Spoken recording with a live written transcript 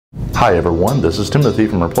Hi everyone, this is Timothy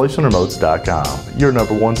from ReplacementRemotes.com, your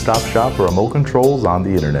number one stop shop for remote controls on the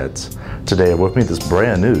internet. Today I have with me this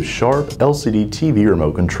brand new Sharp LCD TV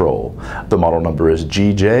remote control. The model number is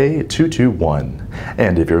GJ221,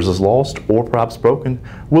 and if yours is lost or perhaps broken,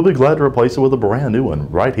 we'll be glad to replace it with a brand new one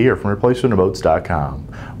right here from ReplacementRemotes.com,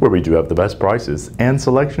 where we do have the best prices and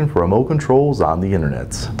selection for remote controls on the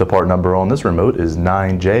internet. The part number on this remote is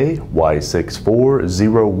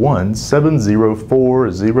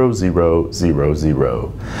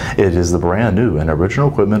 9JY640147040000. It is the brand new and original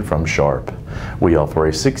equipment from Sharp. We offer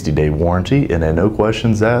a 60-day warranty and a no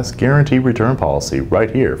questions asked guarantee return policy right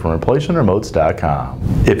here from ReplacementRemotes.com.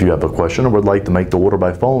 If you have a question or would like to make the order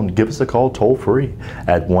by phone, give us a call toll free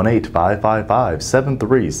at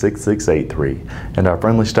 1-855-553-6683 and our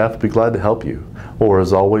friendly staff will be glad to help you. Or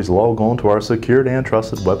as always, log on to our secured and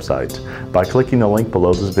trusted website. By clicking the link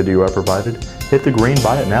below this video I provided, hit the green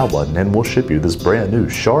Buy It Now button and we'll ship you this brand new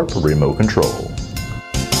Sharp remote control.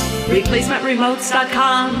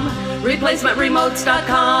 ReplacementRemotes.com,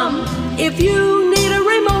 ReplacementRemotes.com. If you need a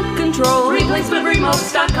remote control,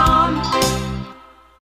 ReplacementRemotes.com.